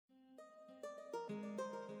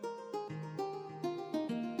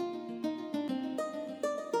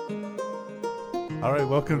All right,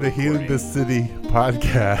 welcome to Healing the City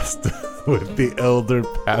podcast with the elder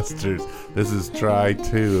pastors. This is Try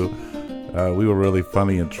 2. We were really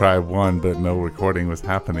funny in Try 1, but no recording was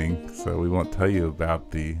happening, so we won't tell you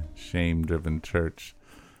about the shame-driven church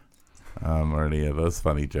or any of those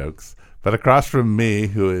funny jokes. But across from me,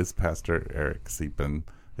 who is Pastor Eric Siepen,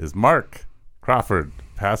 is Mark Crawford,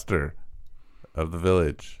 pastor of the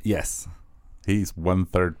village. Yes. He's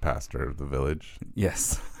 1/3 pastor of the village.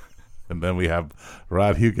 Yes. And then we have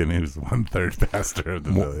Rod Hugan, who's 1/3 pastor of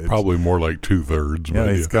the village. Probably more like 2/3.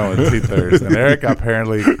 Yeah, he's going 2/3. And Eric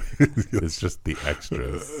apparently is just the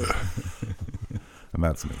extras. And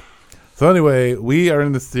that's me. So anyway, we are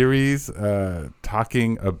in the series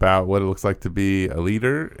talking about what it looks like to be a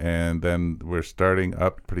leader. And then we're starting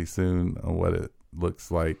up pretty soon on what it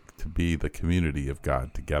looks like to be the community of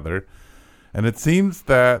God together. And it seems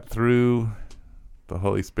that through the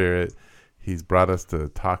Holy Spirit, He's brought us to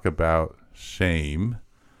talk about shame,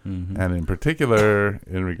 and in particular,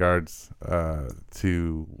 in regards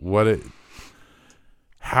to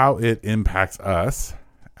how it impacts us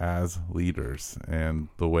as leaders, and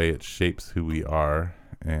the way it shapes who we are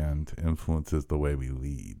and influences the way we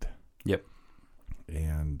lead. Yep.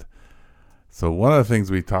 And so, one of the things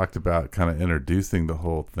we talked about, kind of introducing the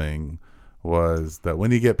whole thing, was that when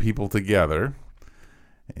you get people together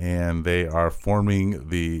and they are forming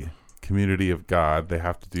the community of God, they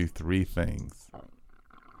have to do three things.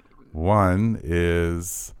 One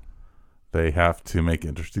is they have to make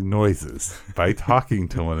interesting noises by talking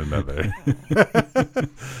to one another.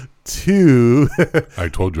 Two, I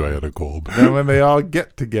told you I had a cold. and when they all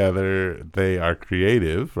get together, they are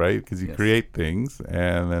creative, right? Because you Yes. create things.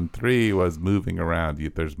 And then three was moving around.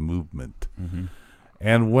 There's movement.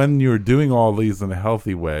 And when you're doing all these in a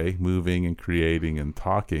healthy way, moving and creating and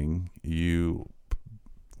talking, you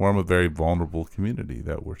form a very vulnerable community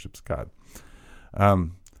that worships God.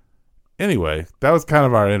 Anyway, that was kind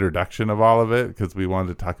of our introduction of all of it, because we wanted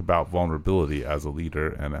to talk about vulnerability as a leader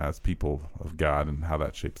and as people of God and how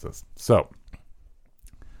that shapes us. So,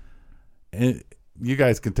 you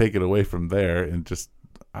guys can take it away from there and just,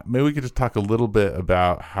 maybe we could just talk a little bit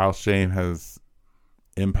about how shame has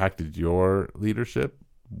impacted your leadership,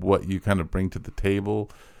 what you kind of bring to the table,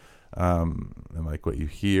 and like what you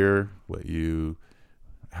hear,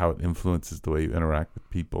 how it influences the way you interact with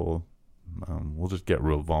people. We'll just get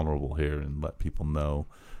real vulnerable here and let people know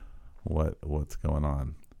what's going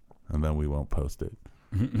on, and then we won't post it.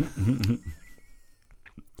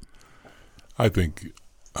 I think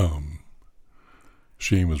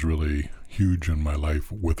shame is really huge in my life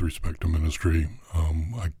with respect to ministry.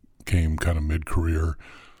 I came kind of mid-career,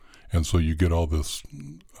 and so you get all this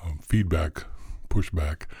feedback,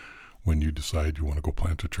 pushback when you decide you want to go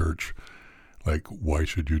plant a church. Like, why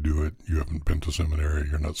should you do it? You haven't been to seminary.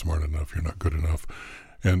 You're not smart enough. You're not good enough.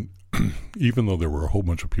 And even though there were a whole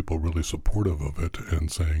bunch of people really supportive of it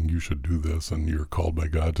and saying you should do this and you're called by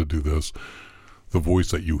God to do this, the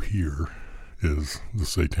voice that you hear is the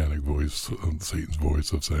satanic voice, Satan's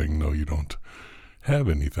voice of saying, no, you don't have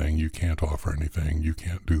anything. You can't offer anything. You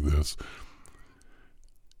can't do this.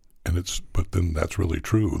 But then that's really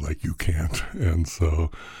true. Like, you can't. And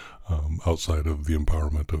so outside of the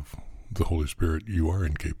empowerment of the Holy Spirit, you are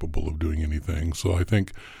incapable of doing anything. So I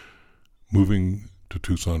think moving to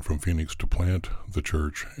Tucson from Phoenix to plant the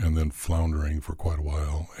church and then floundering for quite a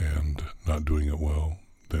while and not doing it well,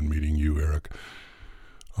 then meeting you, Eric,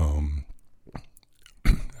 and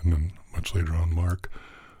then much later on, Mark,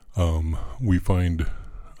 I find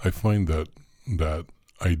that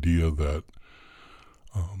idea that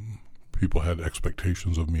people had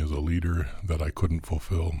expectations of me as a leader that I couldn't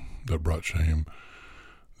fulfill, that brought shame.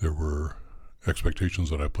 There were expectations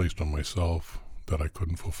that I placed on myself that I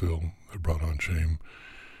couldn't fulfill that brought on shame.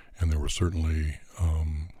 And there were certainly,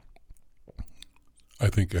 I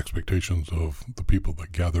think, expectations of the people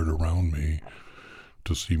that gathered around me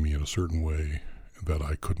to see me in a certain way that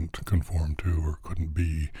I couldn't conform to or couldn't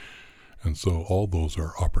be. And so all those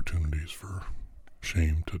are opportunities for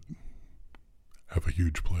shame to have a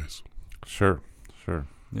huge place. Sure.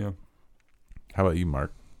 Yeah. How about you,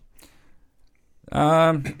 Mark?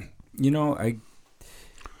 I'm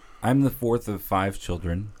the fourth of 5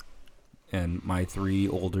 children, and my 3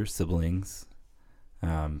 older siblings,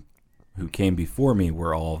 who came before me,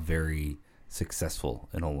 were all very successful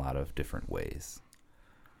in a lot of different ways.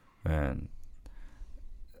 And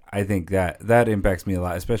I think that impacts me a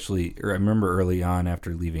lot, especially, I remember early on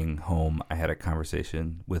after leaving home, I had a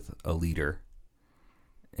conversation with a leader,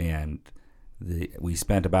 and we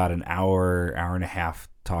spent about an hour and a half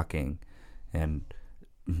talking, and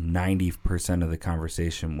 90% of the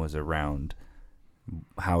conversation was around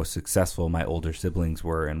how successful my older siblings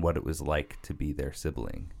were and what it was like to be their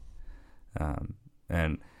sibling.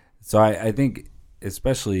 And so I think,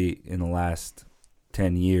 especially in the last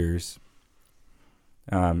 10 years,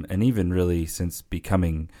 and even really since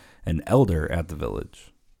becoming an elder at the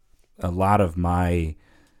village, a lot of my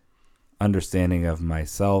understanding of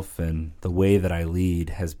myself and the way that I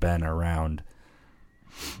lead has been around,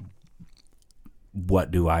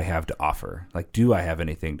 what do I have to offer? Like, do I have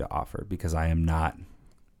anything to offer? Because I am,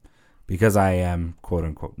 quote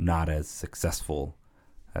unquote, not as successful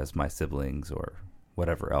as my siblings or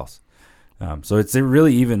whatever else. So it's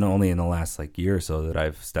really even only in the last year or so that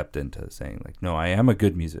I've stepped into saying no, I am a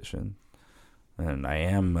good musician, and I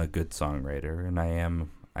am a good songwriter, and I am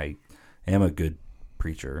a good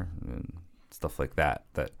preacher and stuff like that.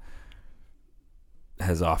 That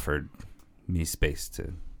has offered me space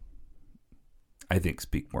to, I think,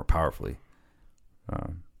 speak more powerfully.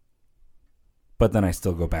 But then I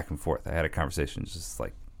still go back and forth. I had a conversation just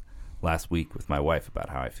last week with my wife about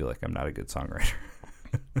how I feel like I'm not a good songwriter.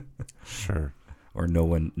 Sure. Or no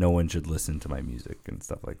one should listen to my music and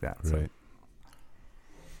stuff like that. Right. So.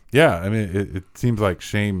 Yeah, I mean, it seems like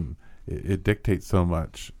shame, it dictates so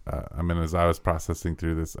much. As I was processing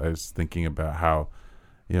through this, I was thinking about how,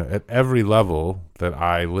 at every level that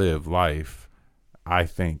I live life, I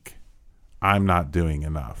think I'm not doing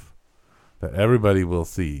enough. That everybody will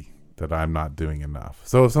see that I'm not doing enough.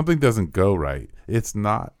 So if something doesn't go right, it's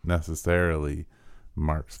not necessarily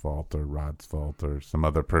Mark's fault or Rod's fault or some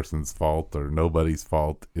other person's fault or nobody's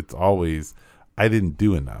fault. It's always, I didn't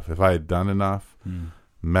do enough. If I had done enough,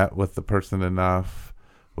 met with the person enough,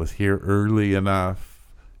 was here early enough,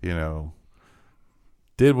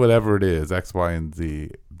 did whatever it is, X, Y, and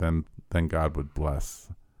Z, then God would bless.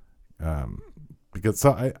 Because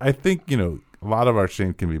I think, a lot of our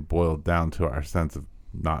shame can be boiled down to our sense of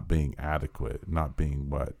not being adequate, not being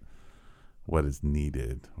what is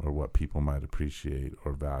needed or what people might appreciate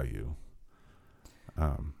or value.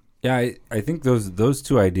 I think those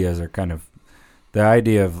two ideas are kind of the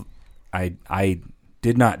idea of I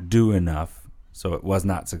did not do enough, so it was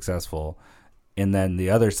not successful. And then the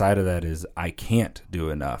other side of that is I can't do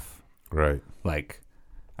enough. Right.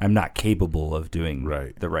 I'm not capable of doing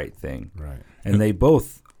the right thing. Right. And they're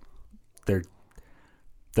both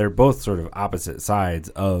sort of opposite sides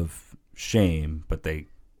of shame, but they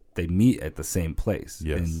meet at the same place.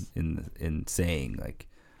 Yes. in saying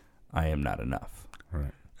I am not enough.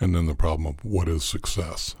 Right. And then the problem of what is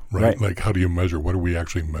success, right? How do you measure? What are we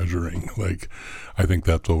actually measuring? I think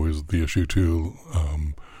that's always the issue too.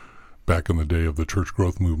 Back in the day of the church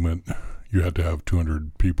growth movement, you had to have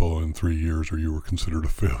 200 people in 3 years or you were considered a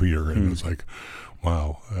failure. And it's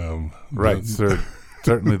wow. Right. So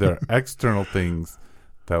certainly there are external things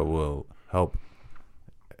that will help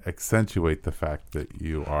accentuate the fact that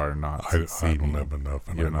you are not succeeding. I don't have enough,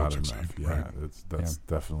 and you're not enough. Yeah, that's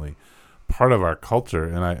definitely part of our culture,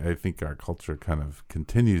 and I think our culture kind of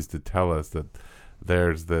continues to tell us that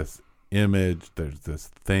there's this image, there's this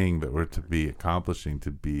thing that we're to be accomplishing to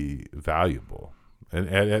be valuable, and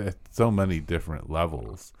at so many different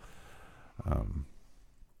levels.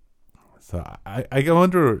 So I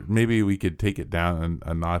wonder, maybe we could take it down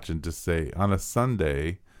a notch and just say, on a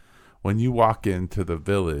Sunday, when you walk into the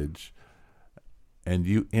village and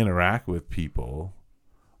you interact with people,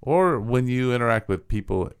 or when you interact with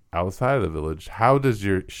people outside of the village, how does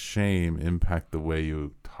your shame impact the way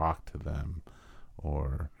you talk to them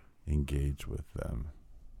or engage with them?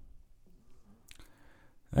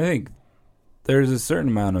 I think there's a certain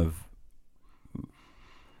amount of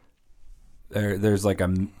there's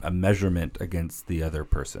a measurement against the other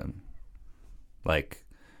person.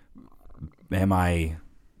 Am I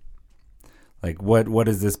what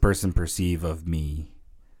does this person perceive of me,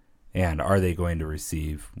 and are they going to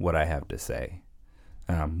receive what I have to say?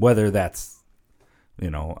 Whether that's,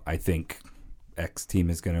 I think X team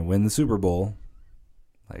is going to win the Super Bowl,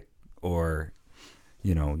 or,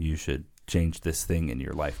 you should change this thing in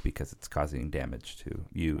your life because it's causing damage to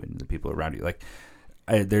you and the people around you.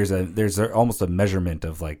 There's almost a measurement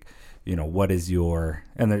of what is your,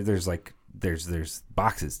 and there's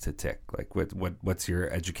boxes to tick. What's your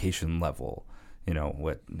education level? Do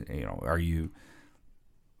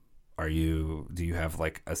you have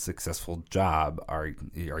a successful job? Are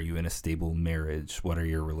you in a stable marriage? What are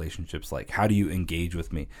your relationships like? How do you engage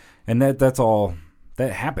with me? And that's all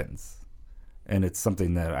that happens. And it's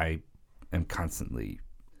something that I am constantly,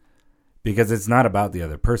 because it's not about the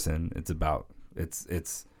other person. It's about,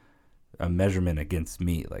 it's a measurement against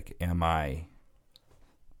me. Am I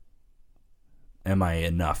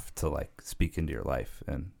enough to speak into your life,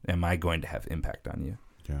 and am I going to have impact on you?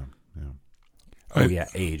 Yeah.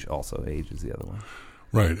 Age also. Age is the other one.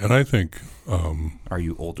 Right, and I think Are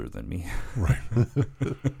you older than me? right.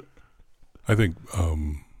 I think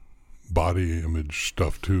body image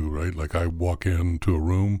stuff too, right? Like I walk into a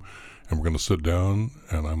room and we're going to sit down,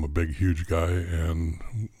 and I'm a big, huge guy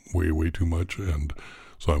and weigh way too much, and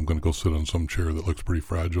so I'm going to go sit on some chair that looks pretty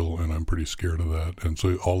fragile, and I'm pretty scared of that. And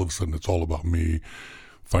so all of a sudden, it's all about me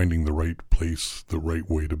finding the right place, the right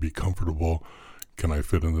way to be comfortable. Can I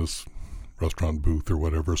fit in this restaurant booth or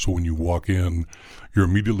whatever? So when you walk in, you're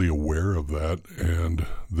immediately aware of that, and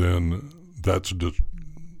then that's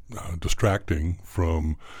distracting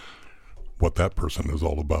from what that person is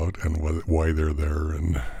all about and why they're there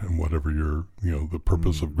and whatever your, the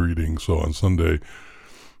purpose of greeting. So on Sunday,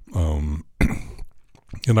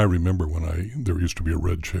 and I remember when there used to be a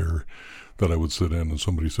red chair that I would sit in, and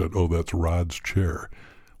somebody said, "Oh, that's Rod's chair."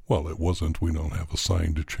 Well, it wasn't. We don't have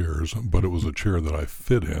assigned chairs, but it was a chair that I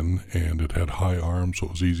fit in, and it had high arms, so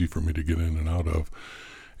it was easy for me to get in and out of.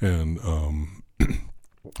 And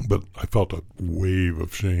but I felt a wave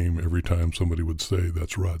of shame every time somebody would say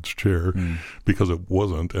that's Rod's chair, because it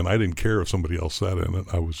wasn't, and I didn't care if somebody else sat in it.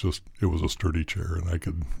 It was a sturdy chair, and I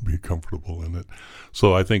could be comfortable in it.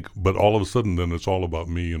 So I think, but all of a sudden, then it's all about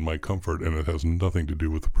me and my comfort, and it has nothing to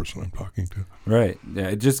do with the person I'm talking to. Right. Yeah.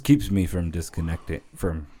 It just keeps me from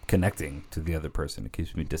connecting to the other person. It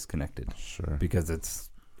keeps me disconnected. Sure. Because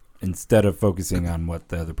it's, instead of focusing on what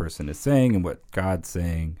the other person is saying and what God's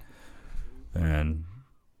saying and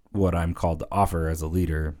what I'm called to offer as a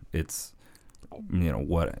leader, it's,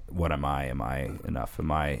 what am I? Am I enough?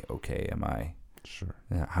 Am I okay? Am I sure?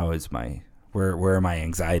 How is where are my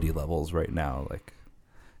anxiety levels right now? Like,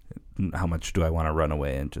 how much do I want to run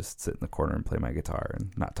away and just sit in the corner and play my guitar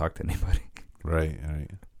and not talk to anybody? Right.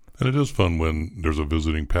 And it is fun when there's a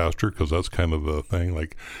visiting pastor, because that's kind of the thing.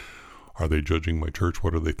 Like, are they judging my church?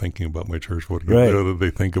 What are they thinking about my church? What do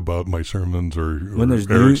they think about my sermons or when there's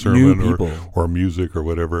Eric's sermon new people or music or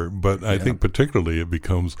whatever? But I think particularly it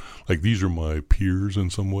becomes like, these are my peers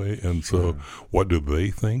in some way, and so what do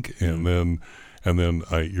they think? And then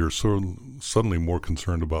you're suddenly more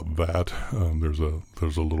concerned about that.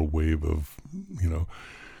 There's a little wave of,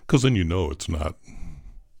 because then it's not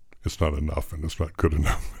enough, and it's not good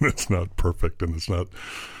enough, and it's not perfect, and it's not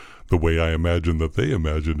the way I imagine that they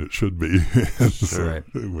imagine it should be. Sure.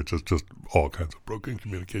 Which is just all kinds of broken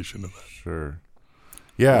communication in that. Sure.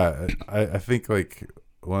 Yeah, I think like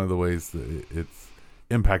one of the ways that it's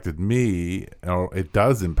impacted me, or it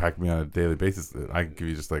does impact me on a daily basis, I can give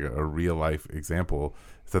you just like a real life example.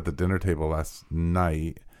 It's at the dinner table last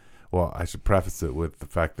night. Well, I should preface it with the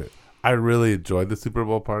fact that I really enjoyed the Super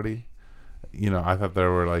Bowl party. I thought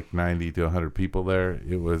there were like 90 to 100 people there.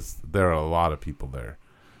 There are a lot of people there.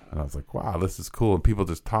 And I was like, wow, this is cool. And people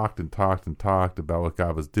just talked and talked and talked about what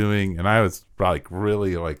God was doing. And I was like,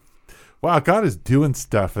 really like, wow, God is doing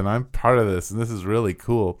stuff, and I'm part of this, and this is really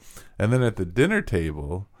cool. And then at the dinner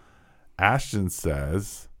table, Ashton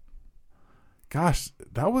says, gosh,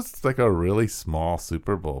 that was like a really small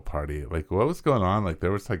Super Bowl party. Like, what was going on? Like,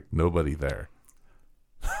 there was like nobody there.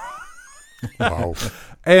 Wow.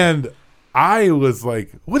 And I was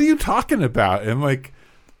like, what are you talking about? And like,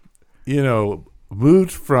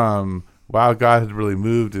 moved from, wow, God had really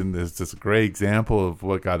moved, and there's this great example of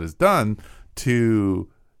what God has done, to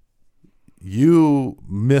you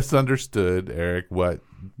misunderstood, Eric, what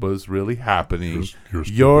was really happening.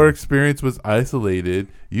 Your experience was isolated.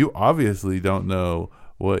 You obviously don't know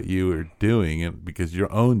what you were doing, and because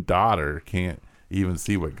your own daughter can't even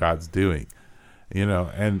see what God's doing,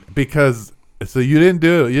 and because, so you didn't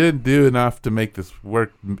do enough to make this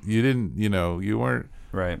work. You didn't, you weren't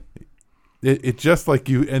right. It just like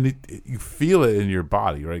you, and you feel it in your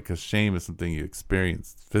body, right? Because shame is something you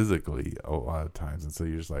experience physically a lot of times, and so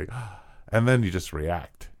you're just like, and then you just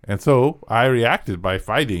react. And so I reacted by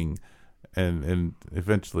fighting, and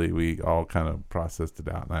eventually we all kind of processed it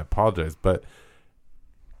out, and I apologize. But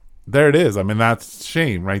there it is. I mean, that's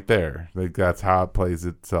shame right there. Like, that's how it plays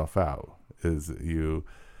itself out. Is you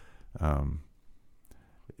don't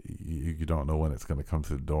know when it's going to come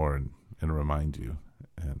through the door and remind you,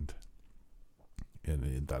 and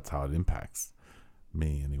that's how it impacts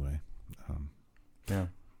me anyway. Yeah.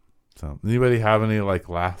 So, anybody have any like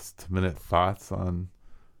last minute thoughts on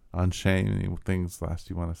shame? Any things last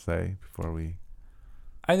you want to say before we?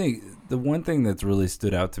 I think the one thing that's really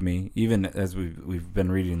stood out to me, even as we've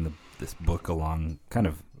been reading this book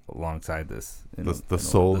alongside this, The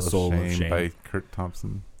Soul of Shame by Kurt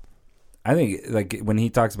Thompson. I think like when he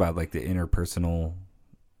talks about like the interpersonal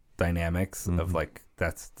dynamics of like,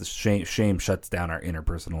 that's the shame shuts down our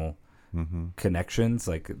interpersonal connections,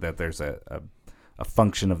 like that there's a a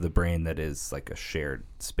function of the brain that is like a shared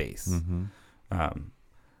space.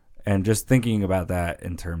 And just thinking about that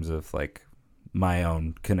in terms of like my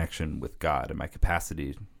own connection with God and my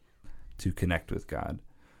capacity to connect with God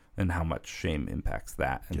and how much shame impacts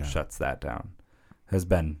that and shuts that down has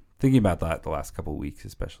been, thinking about that the last couple of weeks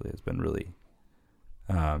especially, has been really,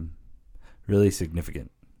 really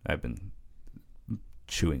significant. I've been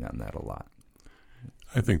chewing on that a lot.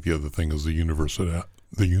 I think the other thing is the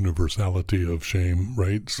universality of shame,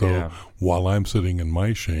 right? So while I'm sitting in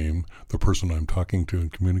my shame, the person I'm talking to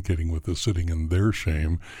and communicating with is sitting in their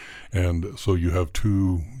shame. And so you have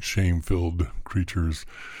two shame-filled creatures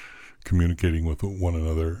communicating with one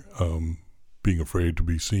another, being afraid to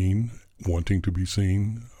be seen, wanting to be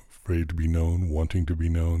seen, afraid to be known, wanting to be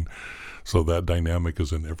known. So that dynamic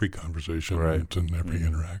is in every conversation, right? It's in every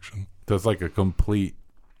interaction. So it's like a complete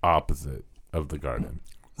opposite of the garden.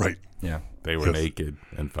 Right. Yeah. They were naked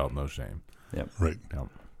and felt no shame. Yep. Right. Yep.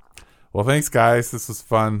 Well, thanks, guys. This was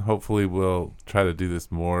fun. Hopefully we'll try to do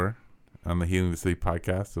this more on the Healing the City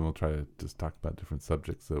podcast, and we'll try to just talk about different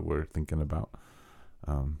subjects that we're thinking about.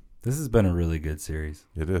 This has been a really good series.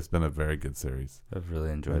 It has been a very good series. I've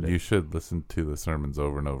really enjoyed it. You should listen to the sermons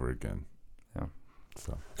over and over again. Yeah.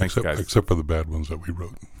 So thanks, guys. Except for the bad ones that we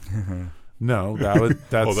wrote. No, that's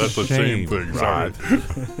that's a shame thing. Rod.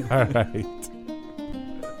 All right.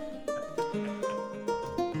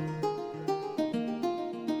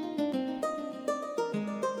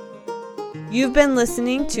 You've been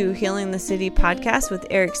listening to Healing the City podcast with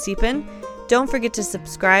Eric Siepen. Don't forget to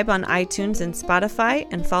subscribe on iTunes and Spotify,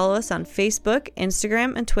 and follow us on Facebook,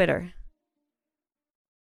 Instagram, and Twitter.